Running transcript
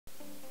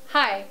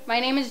Hi, my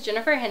name is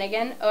Jennifer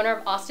Hennigan, owner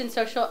of Austin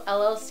Social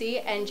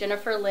LLC and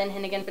Jennifer Lynn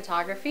Hennigan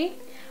Photography.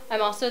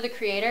 I'm also the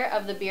creator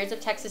of the Beards of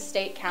Texas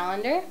State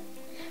calendar.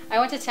 I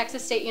went to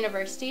Texas State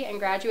University and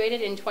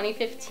graduated in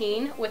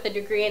 2015 with a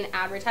degree in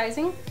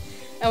advertising.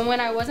 And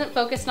when I wasn't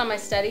focused on my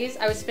studies,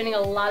 I was spending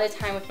a lot of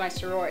time with my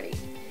sorority.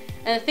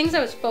 And the things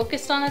I was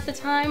focused on at the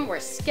time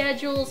were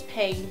schedules,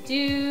 paying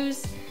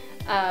dues,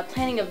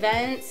 planning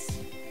events,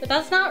 but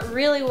that's not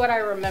really what I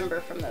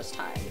remember from those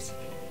times.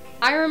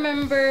 I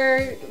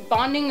remember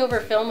bonding over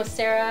film with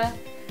Sarah.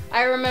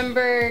 I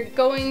remember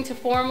going to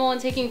formal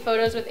and taking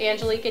photos with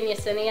Angelique and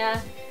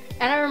Yesenia.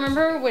 And I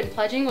remember when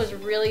pledging was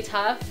really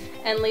tough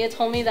and Leah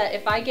told me that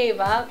if I gave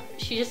up,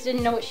 she just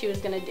didn't know what she was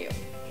gonna do.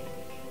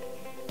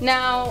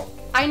 Now,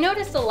 I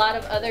noticed a lot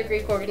of other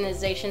Greek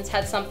organizations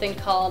had something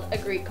called a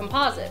Greek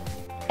composite.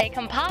 A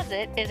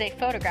composite is a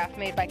photograph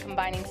made by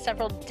combining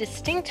several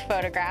distinct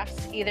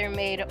photographs, either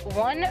made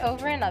one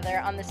over another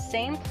on the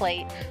same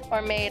plate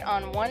or made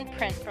on one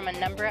print from a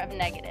number of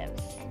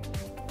negatives.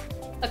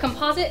 A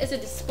composite is a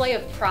display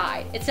of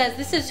pride. It says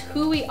this is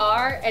who we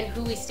are and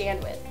who we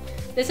stand with.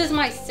 This is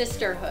my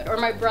sisterhood or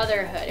my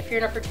brotherhood if you're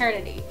in a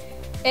fraternity.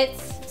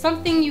 It's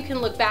something you can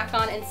look back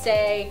on and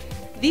say,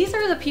 these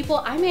are the people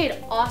I made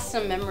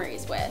awesome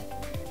memories with.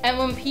 And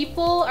when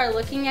people are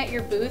looking at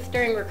your booth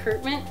during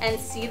recruitment and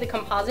see the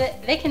composite,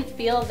 they can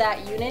feel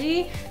that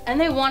unity and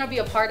they want to be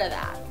a part of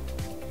that.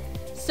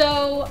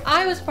 So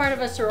I was part of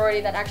a sorority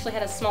that actually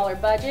had a smaller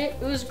budget.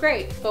 It was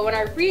great, but when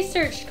I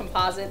researched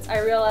composites,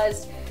 I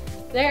realized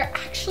they're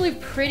actually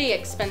pretty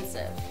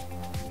expensive.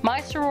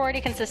 My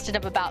sorority consisted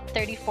of about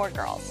 34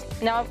 girls.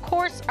 Now, of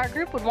course, our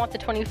group would want the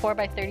 24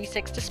 by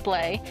 36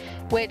 display,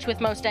 which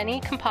with most any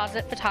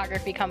composite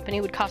photography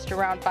company would cost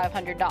around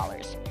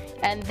 $500.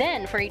 And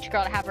then for each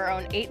girl to have her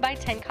own 8 by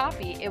 10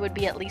 copy, it would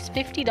be at least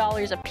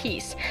 $50 a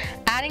piece,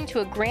 adding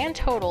to a grand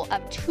total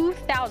of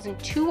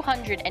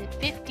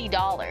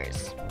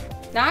 $2,250.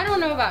 Now, I don't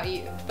know about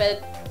you,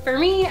 but for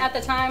me at the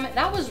time,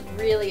 that was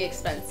really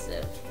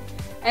expensive.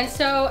 And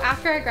so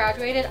after I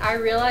graduated, I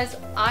realized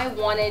I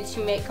wanted to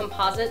make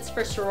composites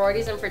for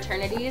sororities and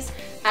fraternities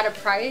at a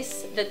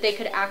price that they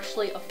could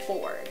actually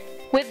afford.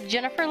 With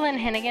Jennifer Lynn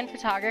Hennigan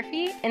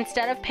Photography,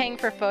 instead of paying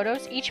for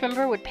photos, each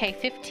member would pay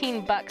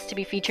 $15 to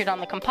be featured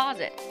on the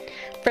composite.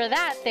 For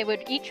that, they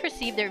would each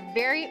receive their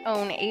very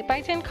own 8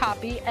 by 10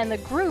 copy, and the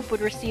group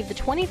would receive the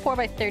 24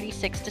 by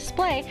 36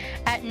 display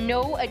at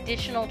no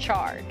additional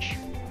charge.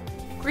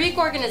 Greek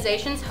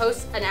organizations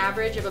host an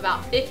average of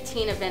about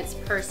 15 events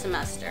per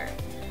semester.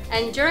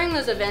 And during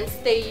those events,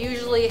 they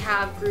usually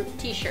have group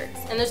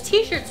t-shirts. And those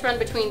t-shirts run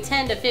between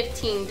 $10 to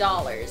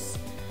 $15.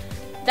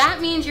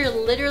 That means you're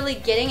literally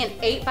getting an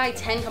 8 by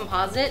 10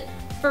 composite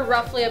for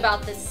roughly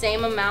about the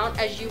same amount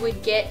as you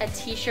would get a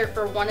t-shirt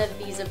for one of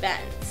these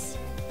events.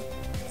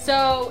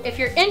 So if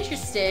you're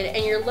interested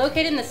and you're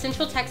located in the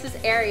Central Texas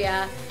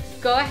area,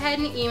 go ahead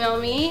and email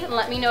me and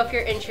let me know if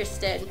you're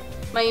interested.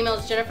 My email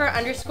is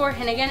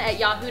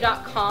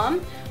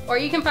jennifer_hennigan@yahoo.com, or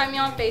you can find me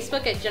on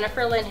Facebook at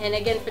Jennifer Lynn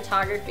Hennigan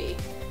Photography.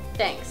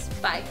 Thanks,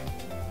 bye.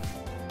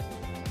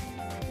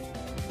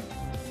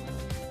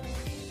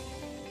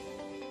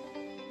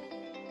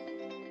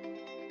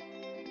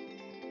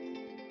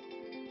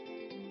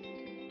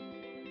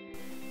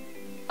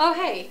 Oh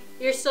hey,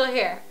 you're still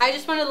here. I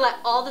just wanted to let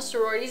all the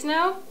sororities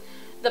know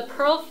the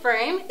pearl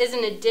frame is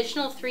an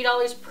additional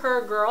 $3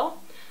 per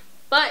girl,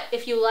 but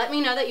if you let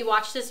me know that you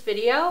watched this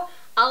video,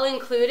 I'll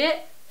include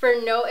it for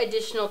no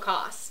additional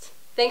cost.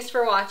 Thanks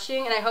for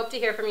watching, and I hope to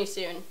hear from you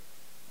soon.